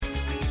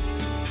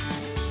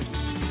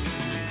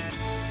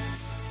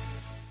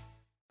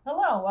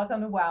Hello,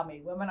 welcome to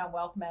WowMe, Women on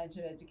Wealth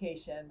Management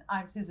Education.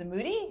 I'm Susan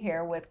Moody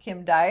here with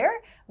Kim Dyer.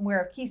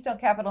 We're a Keystone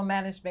Capital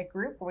Management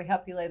Group where we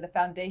help you lay the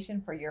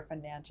foundation for your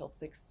financial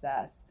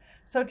success.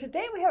 So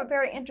today we have a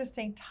very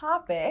interesting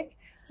topic.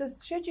 It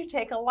says, should you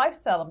take a life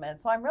settlement?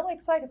 So I'm really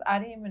excited because I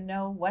didn't even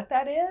know what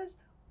that is.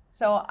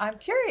 So I'm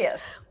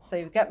curious. So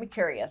you've got me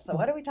curious. So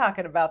what are we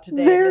talking about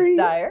today, Ms.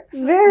 Dyer?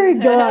 Very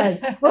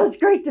good. Well, it's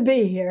great to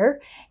be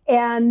here.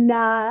 And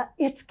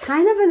it's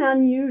kind of an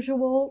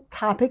unusual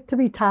topic to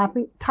be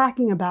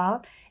talking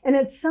about. And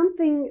it's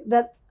something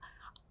that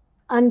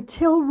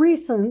until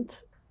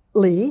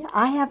recently,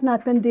 I have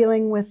not been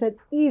dealing with it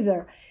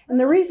either. And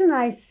the reason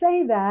I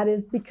say that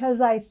is because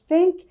I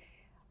think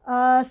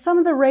some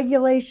of the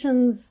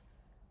regulations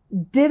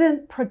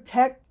didn't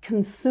protect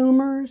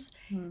consumers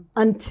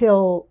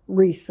until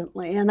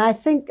recently. And I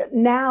think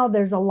now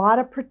there's a lot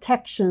of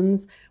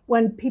protections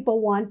when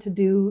people want to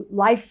do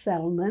life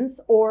settlements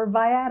or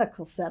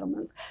viatical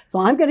settlements. So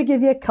I'm going to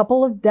give you a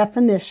couple of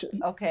definitions.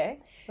 Okay,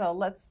 so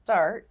let's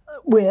start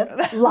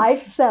with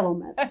life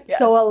settlement. Yes.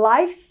 So a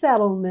life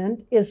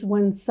settlement is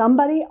when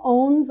somebody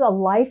owns a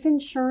life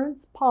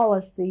insurance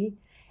policy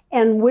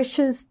and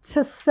wishes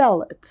to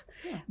sell it.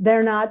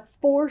 They're not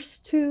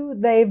forced to.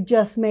 They've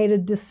just made a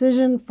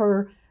decision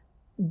for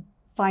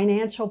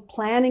financial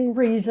planning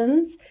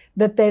reasons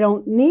that they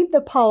don't need the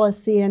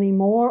policy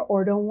anymore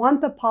or don't want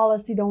the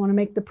policy, don't want to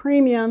make the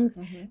premiums.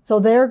 So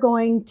they're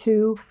going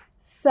to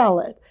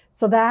sell it.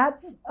 So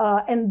that's,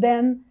 and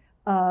then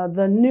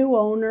the new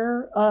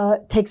owner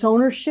takes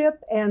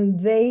ownership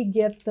and they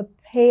get the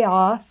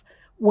payoff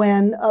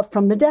when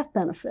from the death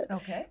benefit.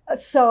 Okay.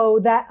 So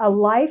that a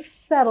life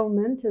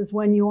settlement is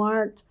when you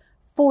aren't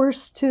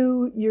forced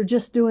to, you're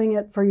just doing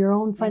it for your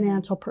own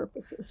financial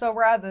purposes. So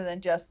rather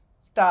than just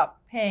stop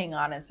paying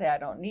on it and say, I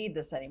don't need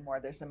this anymore,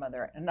 there's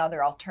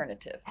another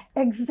alternative.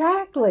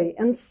 Exactly.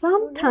 And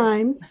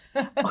sometimes,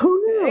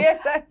 who knew?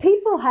 Yeah.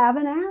 People have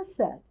an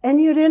asset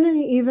and you didn't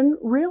even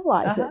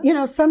realize it. You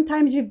know,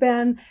 sometimes you've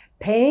been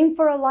paying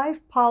for a life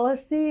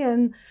policy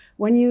and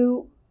when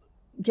you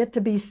get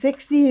to be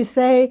 60, you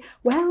say,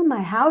 well,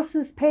 my house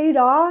is paid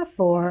off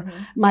or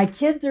my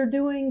kids are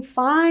doing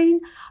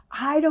fine.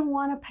 I don't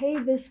want to pay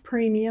this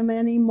premium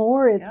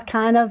anymore. It's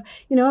kind of,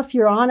 you know, if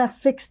you're on a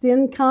fixed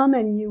income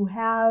and you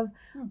have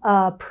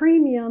a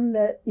premium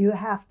that you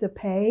have to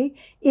pay,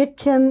 it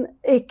can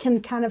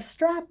kind of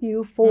strap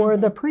you for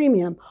the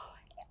premium.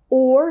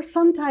 Or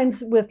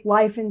sometimes with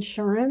life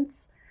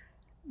insurance,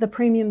 the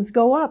premiums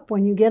go up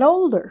when you get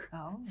older.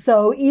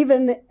 So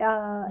even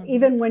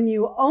even when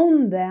you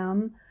own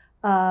them,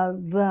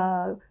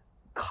 the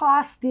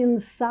cost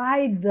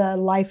inside the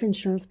life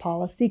insurance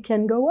policy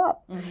can go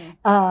up.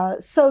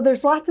 So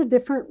there's lots of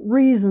different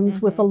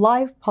reasons with a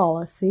life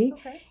policy.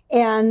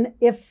 And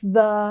if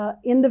the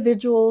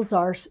individuals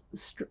are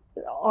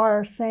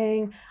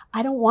saying,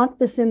 I don't want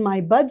this in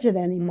my budget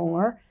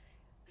anymore,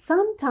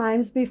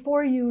 sometimes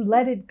before you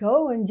let it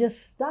go and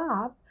just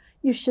stop,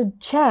 you should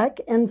check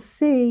and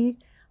see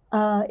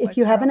if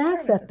you have an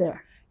asset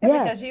there.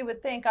 Yeah, because you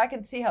would think, I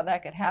can see how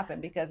that could happen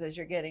because as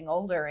you're getting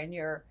older and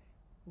your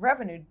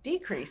revenue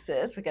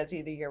decreases because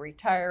either you're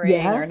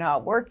retiring or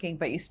not working,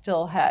 but you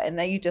still have, and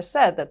then you just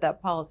said that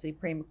that policy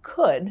premium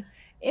could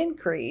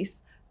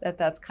increase,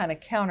 that's kind of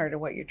counter to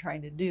what you're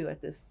trying to do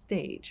at this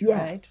stage,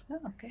 right?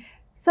 Oh, okay.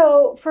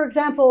 So, for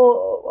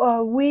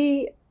example,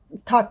 we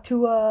talked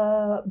to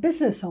a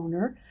business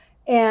owner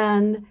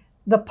and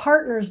the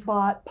partners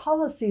bought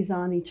policies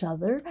on each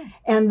other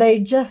and they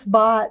just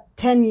bought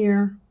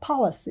 10-year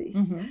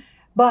policies,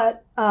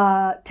 but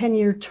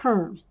 10-year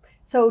term.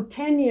 So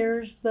 10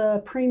 years,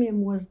 the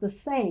premium was the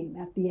same.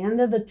 At the end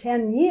of the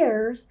 10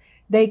 years,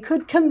 they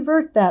could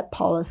convert that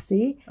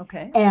policy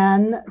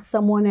and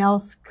someone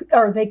else,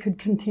 or they could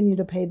continue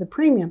to pay the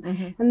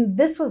premium. And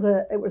this was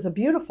it was a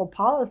beautiful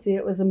policy.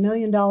 It was $1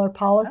 million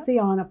policy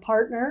on a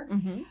partner,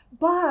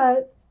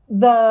 but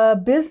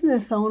the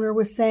business owner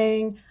was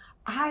saying,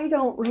 I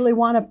don't really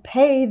want to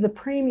pay the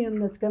premium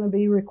that's going to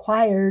be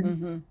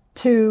required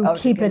to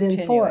keep it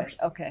in force.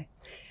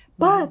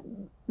 But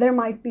there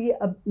might be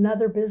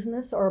another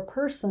business or a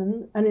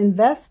person, an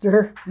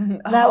investor,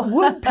 that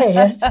would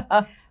pay it.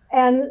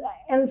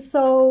 And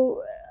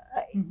so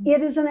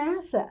it is an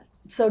asset.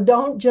 So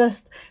don't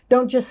just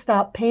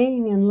stop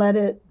paying and let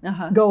it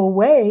go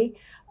away.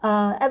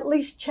 At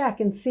least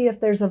check and see if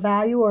there's a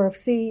value or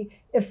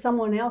if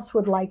someone else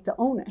would like to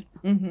own it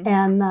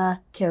and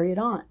carry it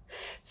on.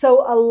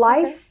 So a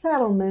life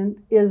settlement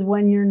is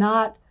when you're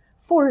not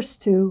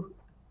forced to,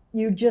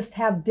 you just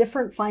have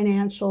different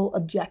financial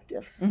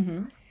objectives.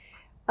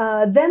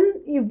 Then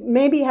you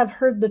maybe have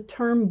heard the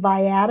term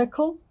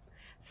viatical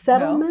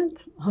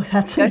settlement. No. Oh,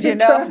 that's because you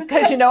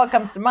know what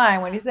comes to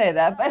mind when you say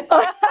that. But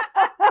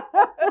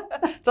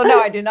so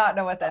no, I do not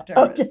know what that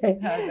term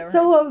is.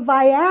 So a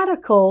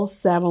viatical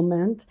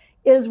settlement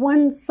is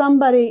when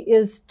somebody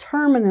is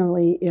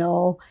terminally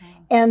ill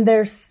and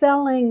they're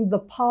selling the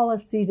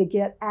policy to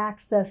get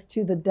access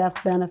to the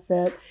death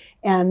benefit.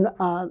 And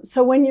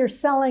so when you're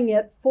selling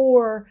it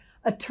for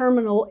a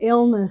terminal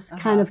illness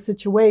kind of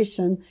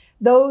situation,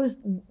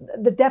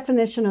 the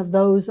definition of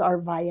those are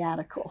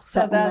viatical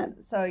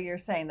settlement. So you're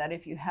saying that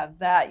if you have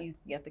that, you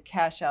can get the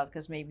cash out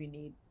because maybe you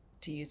need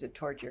to use it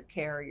towards your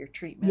care or your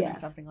treatment or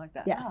something like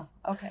that. Yes.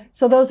 Oh, okay.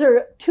 So those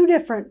are two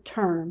different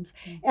terms.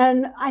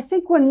 And I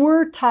think when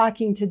we're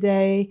talking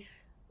today,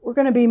 we're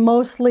going to be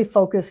mostly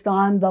focused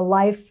on the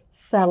life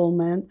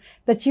settlement,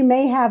 that you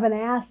may have an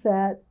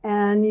asset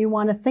and you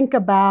want to think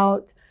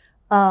about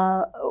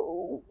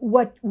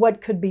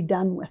what could be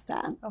done with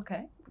that.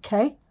 Okay.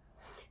 Okay.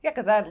 Yeah,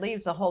 because that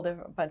leaves a whole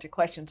different bunch of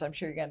questions I'm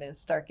sure you're going to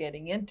start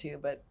getting into,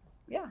 but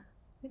yeah,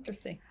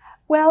 interesting.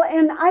 Well,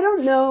 and I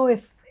don't know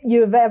if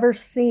you've ever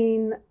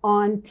seen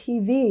on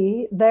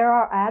TV, there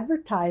are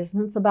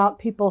advertisements about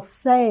people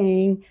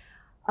saying,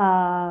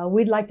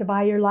 we'd like to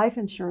buy your life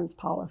insurance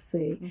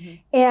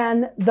policy.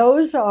 And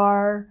those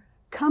are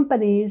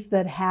companies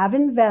that have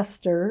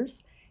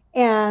investors,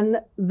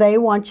 and they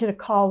want you to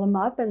call them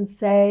up and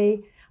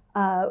say,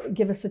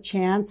 give us a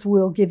chance,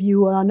 we'll give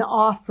you an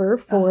offer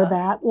for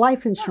that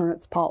life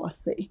insurance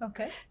policy.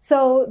 Okay.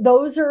 So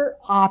those are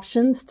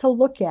options to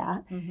look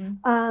at.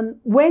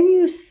 When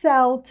you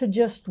sell to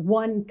just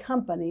one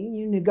company,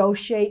 you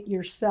negotiate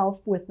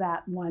yourself with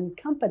that one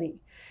company.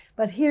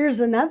 But here's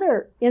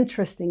another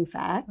interesting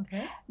fact.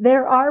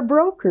 There are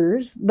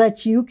brokers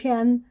that you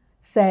can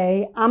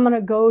say, I'm going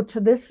to go to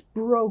this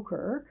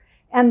broker,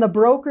 and the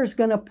broker's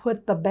going to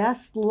put the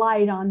best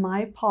light on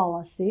my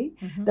policy.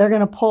 They're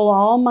going to pull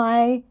all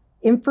my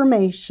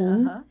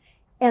information,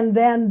 and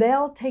then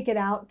they'll take it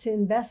out to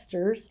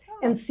investors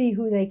and see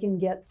who they can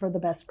get for the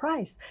best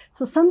price.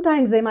 So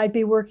sometimes they might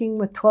be working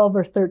with 12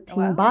 or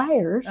 13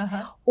 buyers,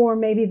 or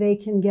maybe they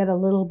can get a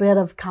little bit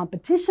of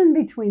competition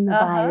between the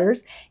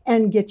buyers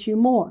and get you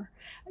more.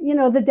 You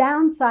know, the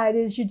downside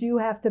is you do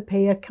have to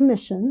pay a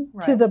commission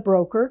to the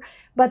broker,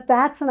 but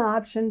that's an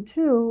option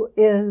too,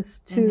 is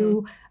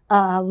to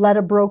let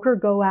a broker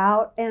go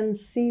out and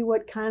see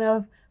what kind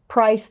of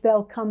price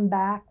they'll come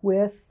back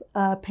with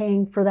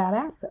paying for that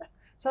asset.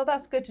 So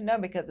that's good to know,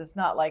 because it's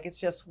not like it's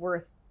just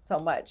worth so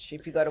much.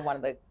 If you go to one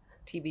of the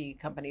TV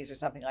companies or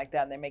something like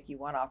that and they make you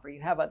one offer,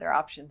 you have other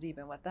options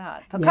even with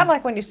that. So kind of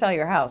like when you sell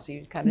your house,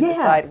 you kind of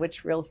decide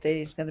which real estate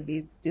agent is going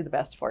to do the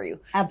best for you.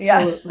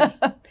 Absolutely.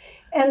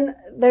 And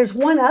there's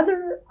one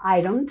other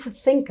item to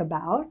think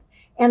about,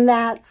 and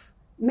that's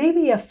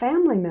maybe a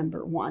family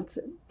member wants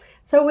it.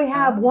 So we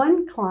have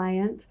one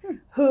client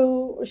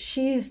who,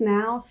 she's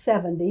now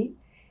 70,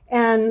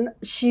 and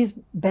she's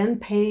been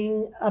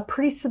paying a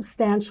pretty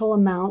substantial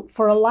amount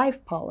for a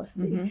life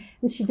policy.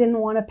 And she didn't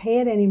want to pay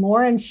it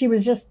anymore, and she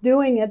was just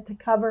doing it to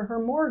cover her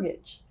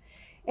mortgage.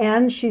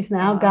 And she's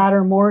now got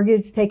her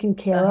mortgage taken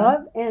care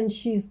of, and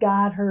she's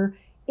got her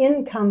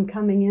income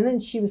coming in,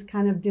 and she was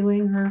kind of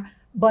doing her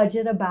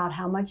budget about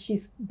how much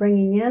she's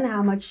bringing in,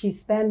 how much she's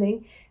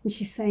spending. And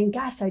she's saying,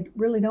 gosh, I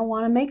really don't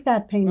want to make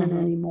that payment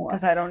anymore.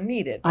 Because I don't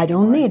need it. I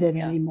don't need it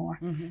anymore.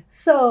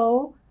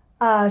 So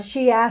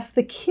she asked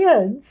the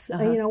kids,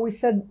 you know, we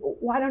said,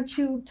 why don't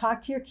you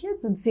talk to your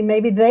kids and see,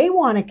 maybe they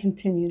want to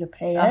continue to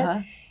pay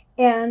it.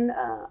 And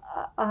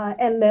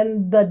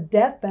then the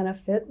death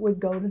benefit would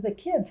go to the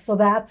kids. So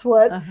that's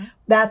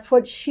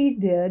what she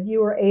did. You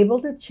were able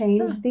to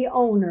change the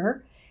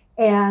owner,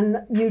 and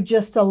you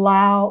just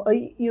allow,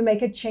 you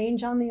make a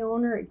change on the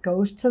owner, it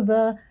goes to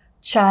the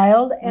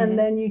child, and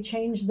then you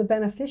change the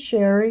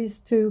beneficiaries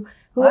to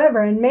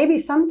whoever. And maybe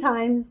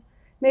sometimes,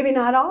 maybe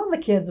not all the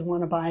kids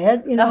want to buy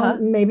it. You know,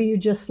 maybe you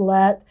just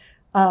let,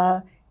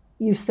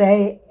 you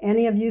say,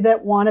 any of you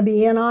that want to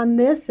be in on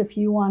this, if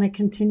you want to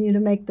continue to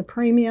make the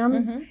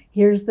premiums,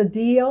 here's the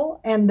deal.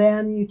 And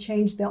then you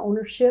change the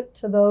ownership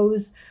to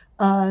those,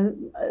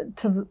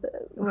 to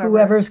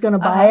whoever's going to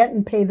buy it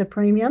and pay the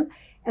premium.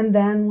 And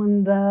then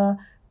when the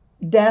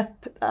death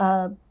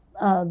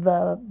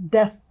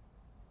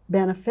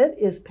benefit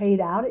is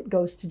paid out, it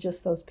goes to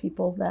just those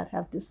people that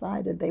have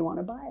decided they want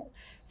to buy it.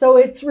 So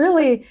it's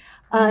really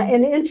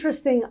an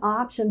interesting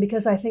option,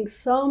 because I think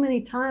so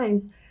many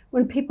times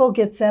when people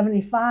get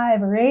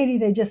 75 or 80,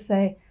 they just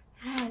say,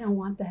 I don't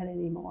want that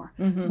anymore.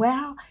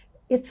 Well,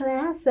 it's an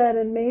asset,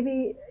 and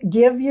maybe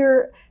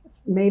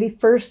maybe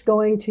first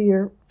going to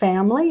your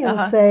family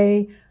and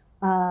say,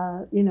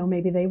 you know,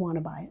 maybe they want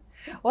to buy it.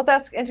 Well,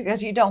 that's interesting,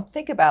 because you don't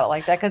think about it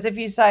like that. Because if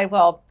you say,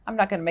 well, I'm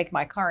not going to make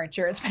my car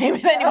insurance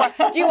payment anymore,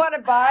 do you want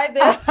to buy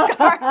this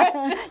car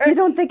insurance? You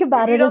don't think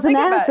about it as an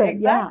asset.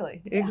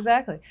 Exactly,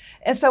 exactly.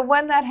 And so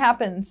when that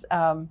happens,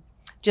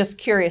 just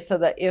curious, so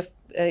that if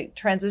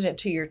transition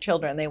to your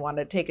children, they want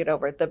to take it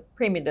over, the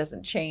premium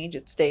doesn't change,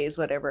 it stays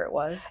whatever it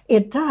was?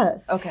 It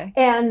does. Okay.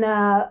 And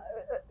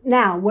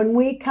now, when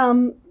we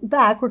come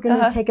back, we're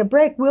going to take a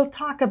break. We'll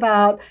talk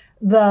about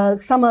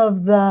some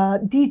of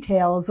the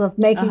details of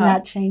making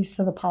that change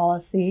to the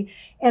policy,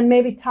 and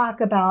maybe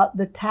talk about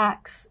the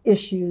tax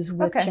issues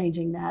with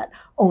changing that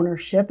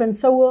ownership. And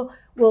so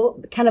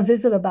we'll kind of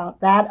visit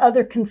about that,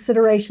 other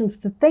considerations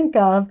to think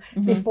of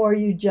before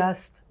you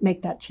just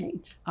make that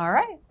change. All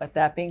right. With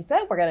that being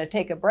said, we're going to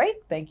take a break.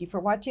 Thank you for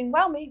watching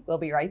WowMe. We'll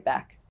be right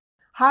back.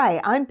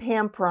 Hi, I'm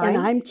Pam Prime. And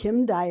I'm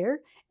Kim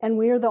Dyer, and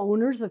we are the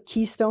owners of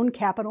Keystone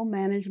Capital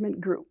Management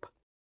Group.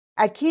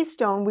 At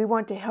Keystone, we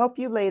want to help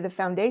you lay the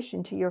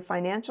foundation to your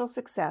financial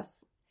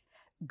success.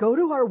 Go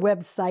to our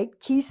website,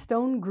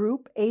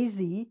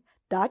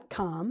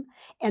 KeystoneGroupAZ.com,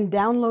 and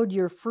download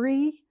your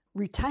free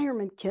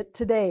retirement kit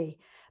today.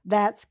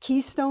 That's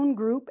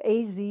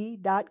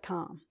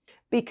KeystoneGroupAZ.com.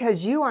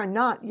 Because you are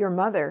not your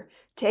mother.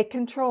 Take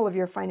control of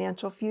your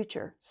financial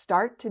future.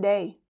 Start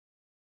today.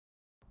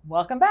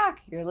 Welcome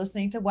back. You're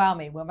listening to Wow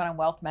Me, Women on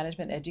Wealth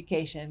Management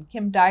Education.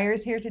 Kim Dyer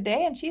is here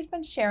today, and she's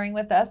been sharing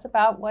with us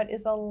about what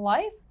is a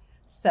life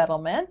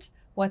settlement,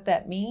 what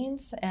that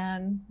means,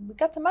 and we've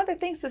got some other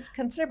things to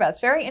consider about. It's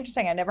very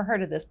interesting. I never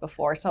heard of this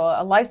before. So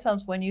a life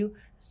settlement is when you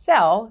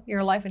sell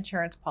your life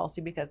insurance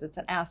policy because it's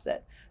an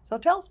asset. So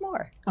tell us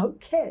more.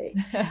 Okay.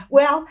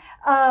 Well,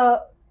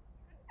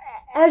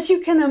 as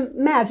you can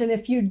imagine,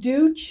 if you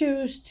do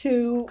choose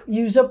to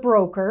use a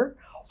broker,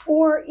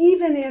 or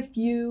even if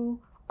you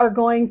are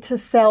going to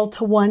sell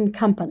to one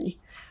company,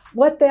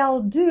 what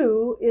they'll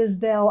do is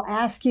they'll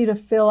ask you to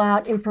fill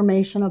out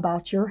information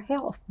about your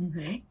health.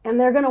 Mm-hmm. And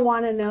they're going to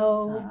want to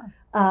know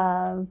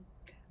all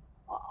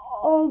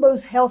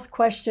those health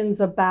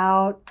questions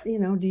about,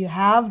 do you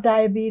have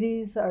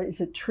diabetes, or is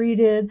it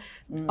treated?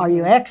 Mm-hmm. Are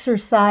you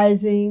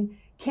exercising?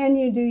 Can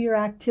you do your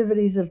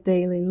activities of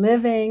daily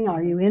living?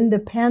 Are you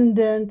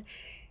independent?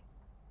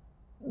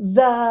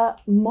 The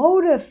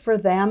motive for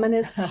them, and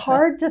it's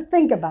hard to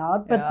think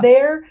about, but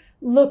they're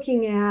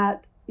looking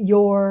at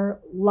your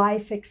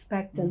life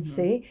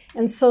expectancy. Mm-hmm.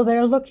 And so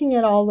they're looking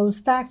at all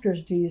those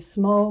factors. Do you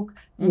smoke?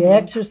 Do you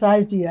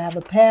exercise? Do you have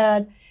a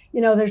pet?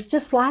 There's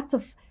just lots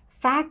of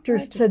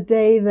factors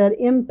today that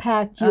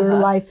impact your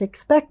life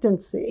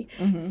expectancy.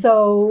 Mm-hmm.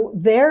 So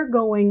they're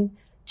going,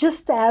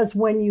 just as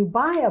when you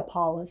buy a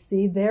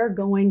policy, they're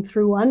going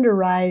through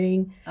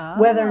underwriting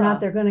whether or not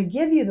they're going to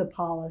give you the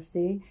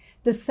policy.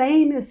 The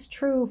same is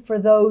true for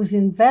those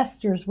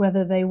investors,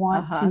 whether they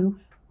want to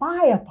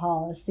buy a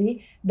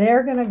policy.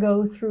 They're going to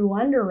go through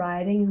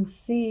underwriting and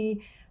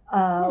see,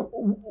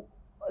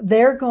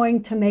 they're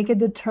going to make a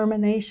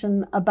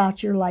determination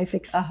about your life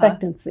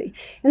expectancy.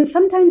 And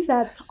sometimes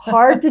that's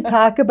hard to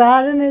talk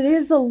about, and it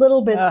is a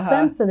little bit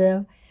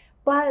sensitive.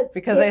 But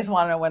because they just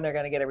want to know when they're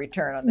going to get a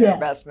return on their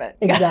investment.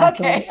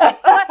 Exactly. Okay.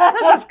 Let's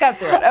just cut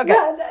through it. Okay.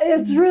 Yeah,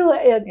 it's really,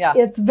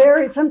 it's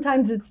very,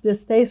 sometimes it's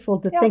distasteful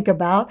to think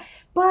about,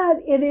 but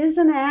it is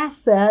an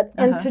asset.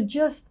 And to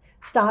just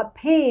stop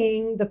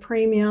paying the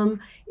premium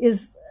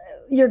is,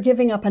 you're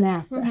giving up an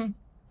asset. Mm-hmm.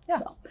 Yeah.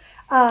 So,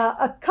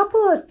 a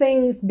couple of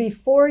things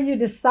before you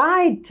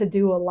decide to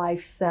do a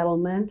life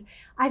settlement,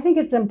 I think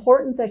it's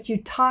important that you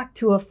talk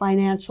to a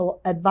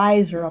financial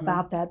advisor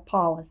about that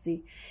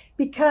policy,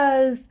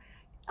 because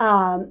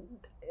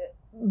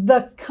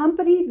the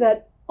company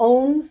that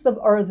owns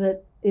or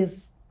that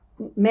is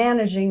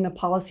managing the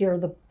policy, or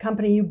the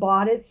company you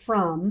bought it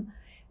from,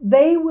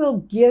 they will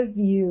give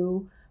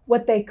you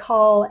what they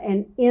call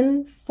an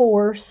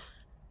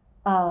in-force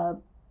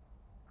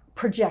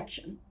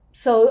projection.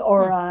 So,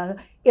 or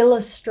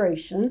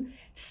illustration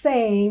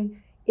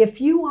saying,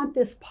 if you want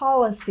this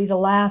policy to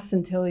last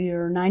until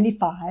you're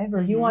 95,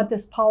 or you want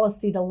this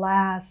policy to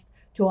last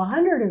to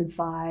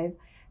 105,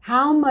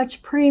 how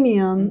much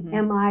premium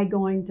am I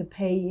going to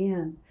pay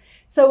in?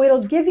 So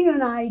it'll give you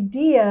an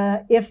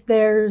idea if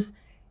there's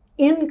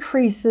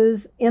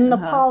increases in the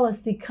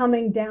policy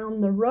coming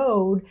down the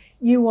road,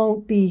 you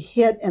won't be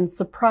hit and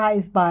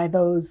surprised by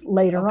those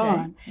later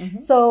on.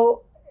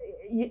 So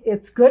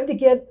it's good to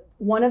get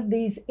one of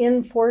these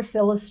in-force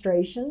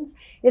illustrations.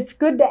 It's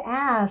good to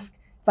ask,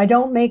 if I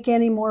don't make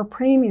any more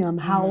premium,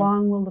 how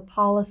long will the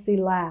policy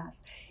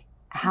last?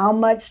 How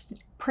much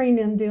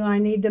premium do I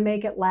need to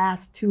make it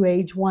last to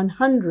age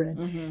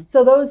 100?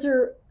 So those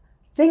are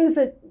things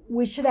that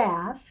we should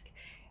ask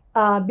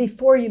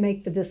before you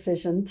make the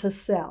decision to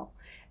sell.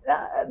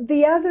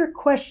 The other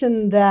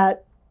question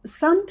that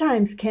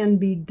sometimes can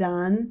be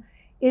done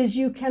is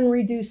you can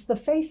reduce the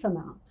face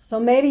amount. So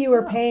maybe you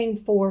were paying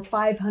for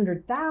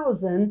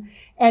 $500,000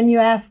 and you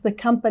ask the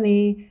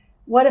company,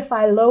 what if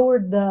I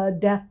lowered the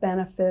death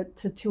benefit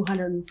to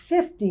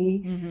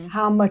 $250?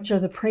 How much are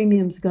the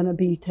premiums going to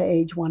be to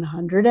age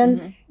 100?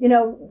 And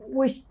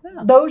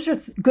those are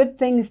good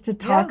things to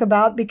talk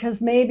about, because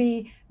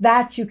maybe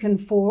that you can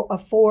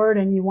afford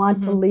and you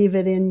want to leave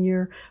it in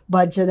your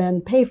budget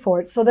and pay for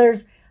it. So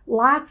there's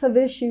lots of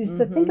issues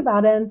to think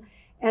about, and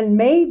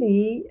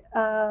maybe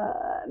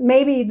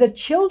the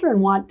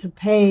children want to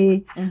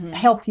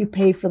help you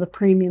pay for the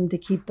premium to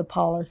keep the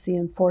policy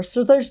in force.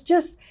 So there's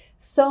just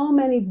so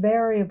many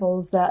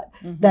variables that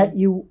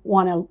you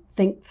want to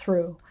think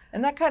through.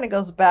 And that kind of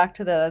goes back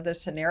to the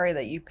scenario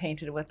that you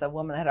painted with the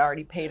woman that had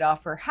already paid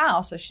off her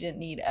house, so she didn't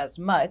need as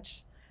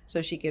much,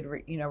 so she could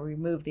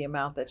remove the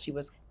amount that she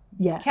was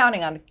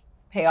counting on to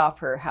pay off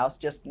her house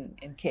just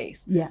in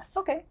case. Yes.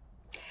 Okay.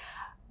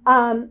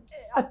 A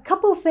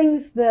couple of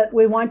things that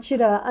we want you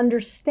to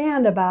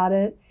understand about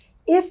it.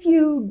 If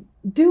you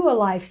do a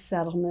life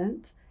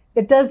settlement,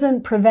 it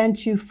doesn't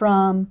prevent you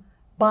from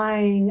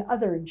buying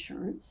other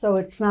insurance. So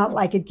it's not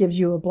like it gives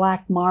you a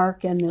black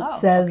mark and it Oh,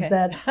 says okay.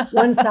 that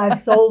once I've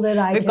sold it,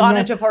 I We've can gone never-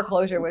 into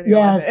foreclosure with you.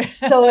 Yes.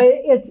 So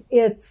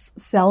it's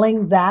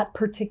selling that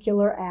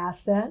particular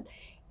asset.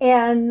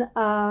 And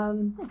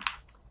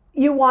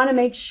you want to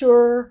make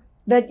sure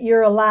that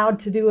you're allowed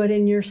to do it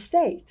in your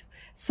state.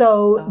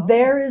 So Oh.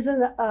 there is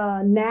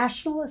a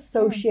National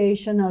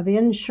Association of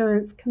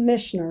Insurance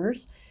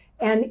Commissioners,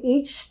 and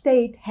each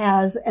state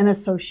has an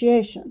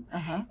association.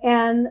 Uh-huh.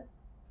 And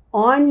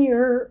on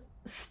your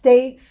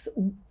state's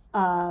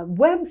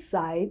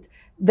website,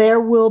 there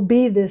will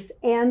be this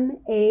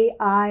NAIC,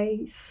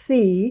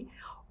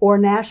 or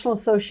National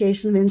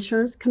Association of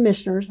Insurance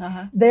Commissioners.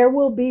 Uh-huh. There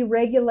will be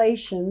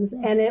regulations,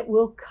 and it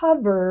will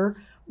cover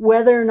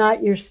whether or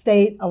not your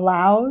state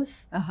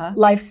allows Uh-huh.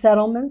 life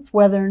settlements,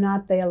 whether or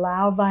not they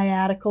allow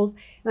viaticals.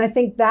 And I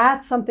think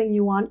that's something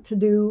you want to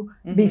do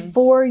Mhm.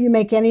 before you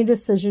make any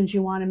decisions.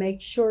 You want to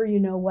make sure you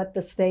know what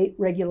the state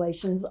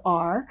regulations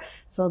are.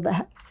 So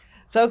that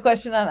So a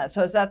question on that.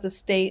 So is that the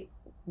state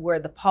where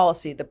the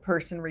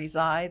person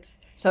resides?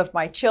 So if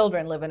my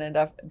children live in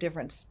a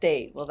different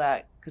state,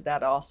 could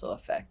that also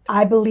affect?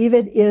 I believe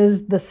it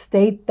is the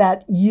state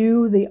that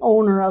you, the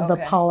owner of the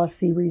Okay.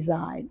 policy,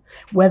 reside,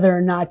 whether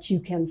or not you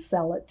can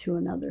sell it to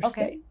another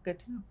Okay, state. good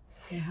to know.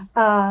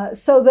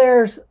 So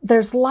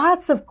there's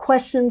lots of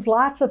questions,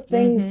 lots of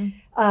things. Mhm.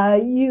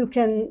 You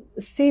can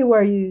see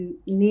where you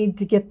need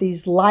to get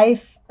these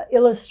life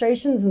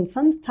illustrations, and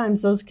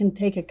sometimes those can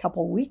take a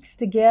couple weeks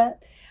to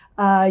get.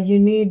 You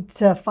need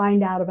to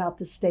find out about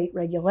the state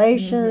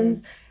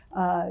regulations.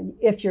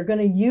 If you're going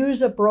to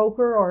use a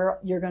broker or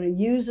you're going to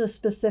use a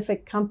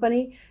specific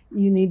company,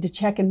 you need to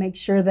check and make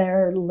sure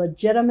they're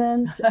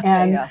legitimate.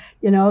 And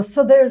Yeah.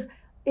 so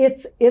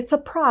it's a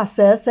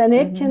process, and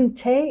it Mhm. can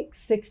take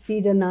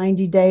 60 to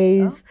 90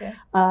 days Okay.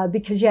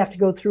 because you have to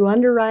go through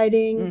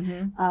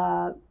underwriting.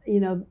 Mhm.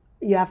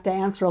 You have to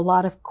answer a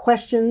lot of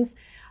questions.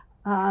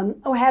 I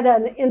had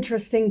an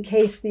interesting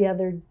case the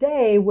other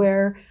day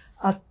where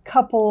a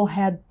couple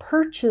had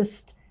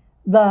purchased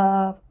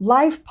the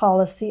life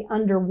policy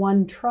under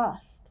one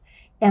trust,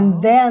 and Oh.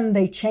 then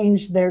they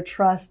changed their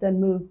trust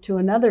and moved to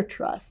another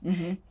trust.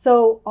 Mhm.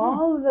 So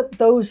all of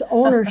those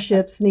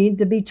ownerships need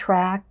to be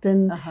tracked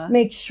and Uh-huh.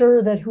 make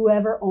sure that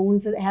whoever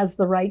owns it has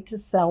the right to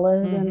sell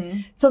it. And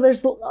Mhm. so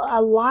there's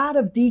a lot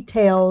of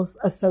details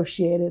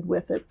associated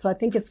with it. So I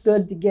think it's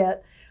good to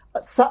get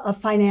a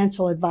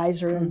financial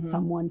advisor and Mhm.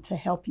 someone to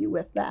help you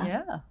with that.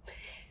 Yeah. I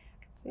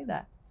can see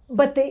that.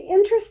 But the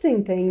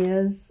interesting thing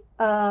is,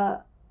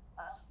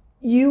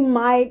 you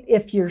might,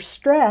 if you're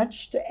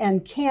stretched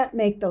and can't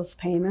make those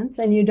payments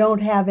and you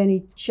don't have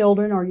any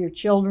children or your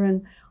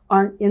children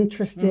aren't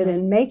interested Mhm.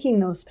 in making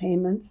those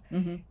payments,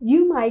 Mhm.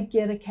 you might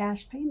get a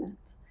cash payment.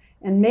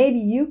 And maybe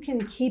you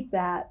can keep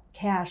that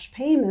cash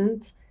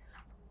payment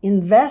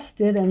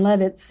invested and let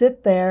it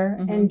sit there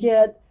Mhm. and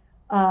get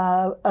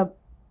a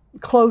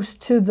close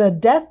to the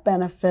death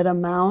benefit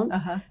amount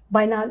Uh-huh.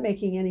 by not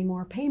making any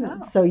more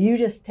payments. Oh. So you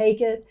just take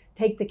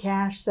the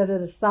cash, set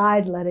it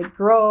aside, let it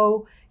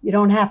grow. You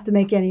don't have to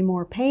make any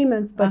more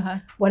payments, but Uh-huh.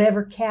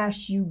 whatever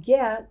cash you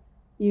get,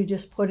 you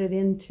just put it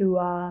into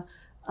a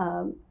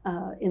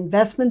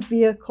investment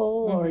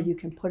vehicle, or Mhm. you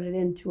can put it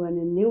into an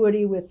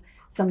annuity with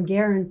some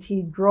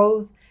guaranteed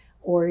growth,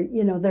 or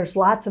there's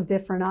lots of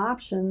different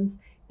options,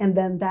 and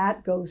then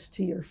that goes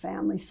to your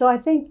family. So I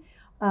think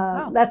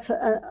Wow. that's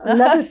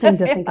another thing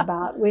to think Yeah.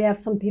 about. We have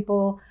some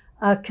people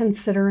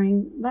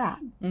considering that.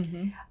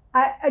 Mhm.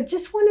 I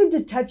just wanted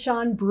to touch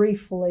on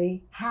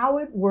briefly how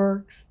it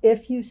works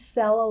if you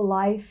sell a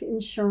life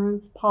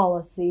insurance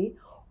policy,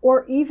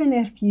 or even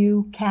if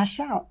you cash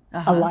out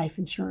Uh-huh. a life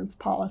insurance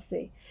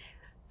policy.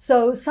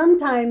 So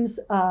sometimes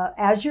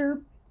as you're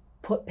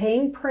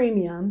paying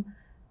premium,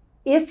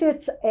 if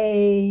it's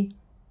a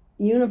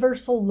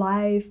universal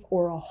life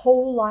or a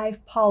whole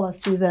life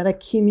policy that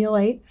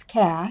accumulates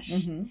cash,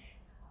 Mhm.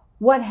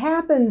 what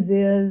happens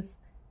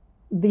is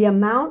the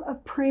amount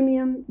of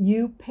premium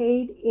you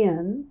paid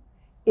in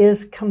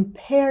is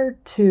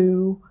compared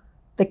to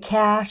the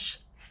cash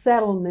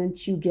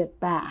settlement you get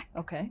back.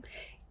 Okay.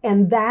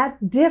 And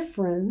that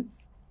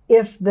difference,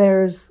 if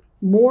there's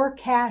more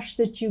cash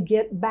that you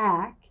get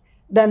back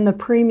than the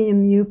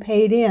premium you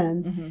paid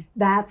in, Mhm.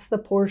 that's the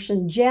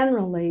portion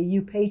generally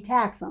you pay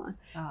tax on.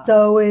 Ah.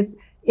 So it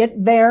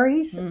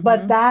varies,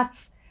 but Mhm.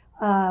 that's,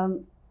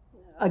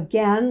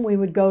 again, we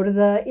would go to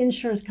the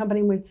insurance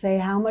company, we'd say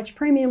how much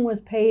premium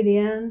was paid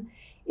in.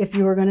 If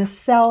you were going to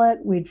sell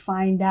it, we'd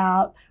find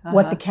out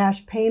what the Uh-huh.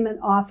 cash payment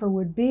offer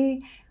would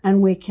be,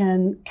 and we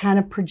can kind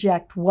of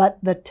project what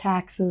the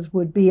taxes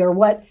would be or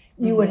what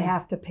you would Mhm.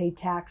 have to pay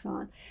tax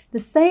on. The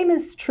same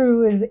is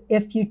true as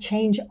if you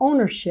change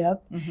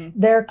ownership. Mhm.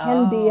 There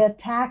can be Oh, a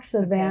tax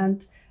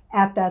event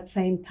at that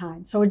same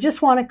time. So I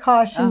just want to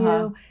caution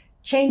Uh-huh. you,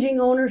 changing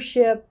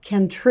ownership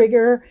can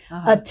trigger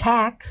Uh-huh. a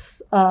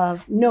tax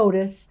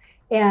notice,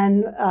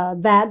 and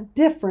that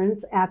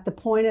difference at the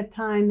point of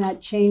time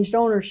that changed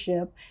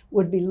ownership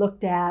would be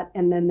looked at,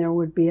 and then there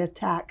would be a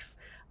tax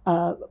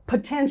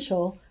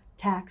potential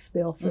tax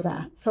bill for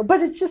that. So,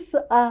 but it's just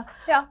Yeah,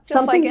 just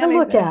something like to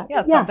look anything. at.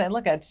 Yeah, it's something to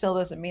look at. It still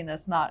doesn't mean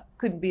that's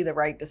couldn't be the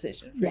right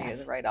decision for you,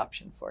 Yes. the right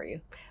option for you.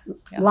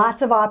 Yeah.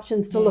 Lots of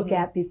options to look Mhm.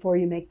 at before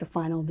you make the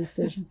final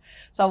decision.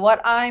 So what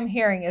I'm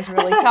hearing is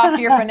really talk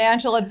to your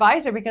financial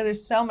advisor, because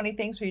there's so many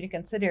things for you to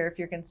consider if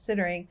you're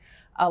considering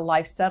a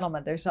life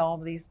settlement. There's all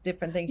these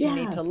different things you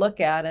need to Yes. look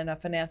at, and a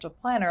financial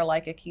planner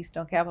like a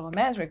Keystone Capital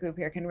Management Group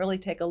here can really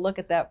take a look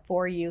at that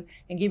for you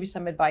and give you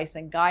some advice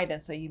and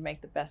guidance so you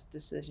make the best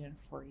decision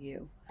for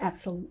you.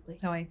 Absolutely.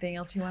 So anything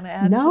else you want to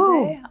add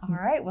No. today? All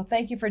right. Well,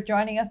 thank you for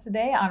joining us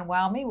today on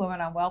WowMe, Women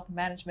on Wealth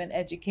Management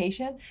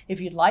Education. If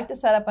you'd like to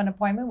set up an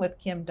appointment with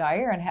Kim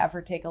Dyer and have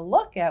her take a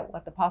look at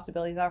what the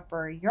possibilities are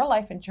for your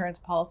life insurance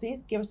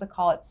policies, give us a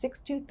call at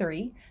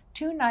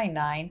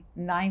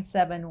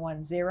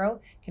 623-299-9710.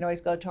 You can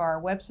always go to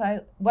our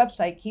website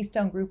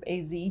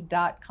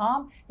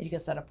KeystoneGroupAZ.com, and you can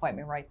set an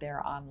appointment right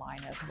there online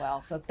as well.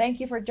 So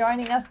thank you for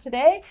joining us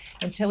today.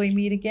 Until we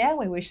meet again,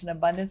 we wish an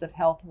abundance of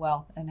health,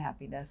 wealth, and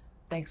happiness.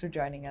 Thanks for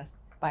joining us.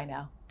 Bye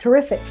now.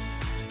 Terrific.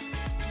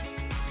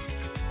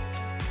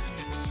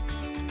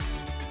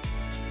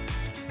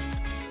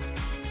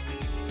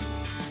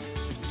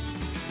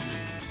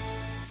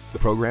 The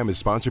program is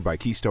sponsored by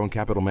Keystone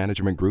Capital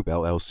Management Group,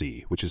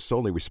 LLC, which is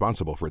solely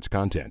responsible for its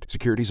content.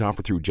 Securities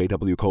offered through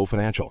J.W. Cole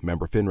Financial,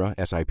 member FINRA,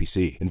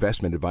 SIPC.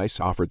 Investment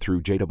advice offered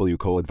through J.W.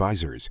 Cole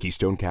Advisors.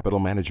 Keystone Capital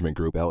Management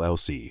Group,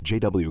 LLC,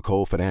 J.W.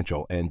 Cole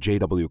Financial, and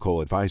J.W.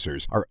 Cole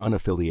Advisors are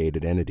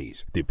unaffiliated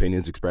entities. The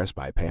opinions expressed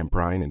by Pam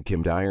Prine and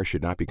Kim Dyer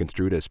should not be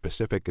construed as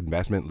specific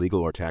investment,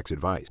 legal, or tax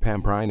advice.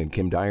 Pam Prine and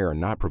Kim Dyer are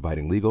not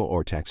providing legal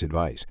or tax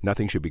advice.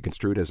 Nothing should be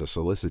construed as a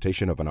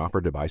solicitation of an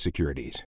offer to buy securities.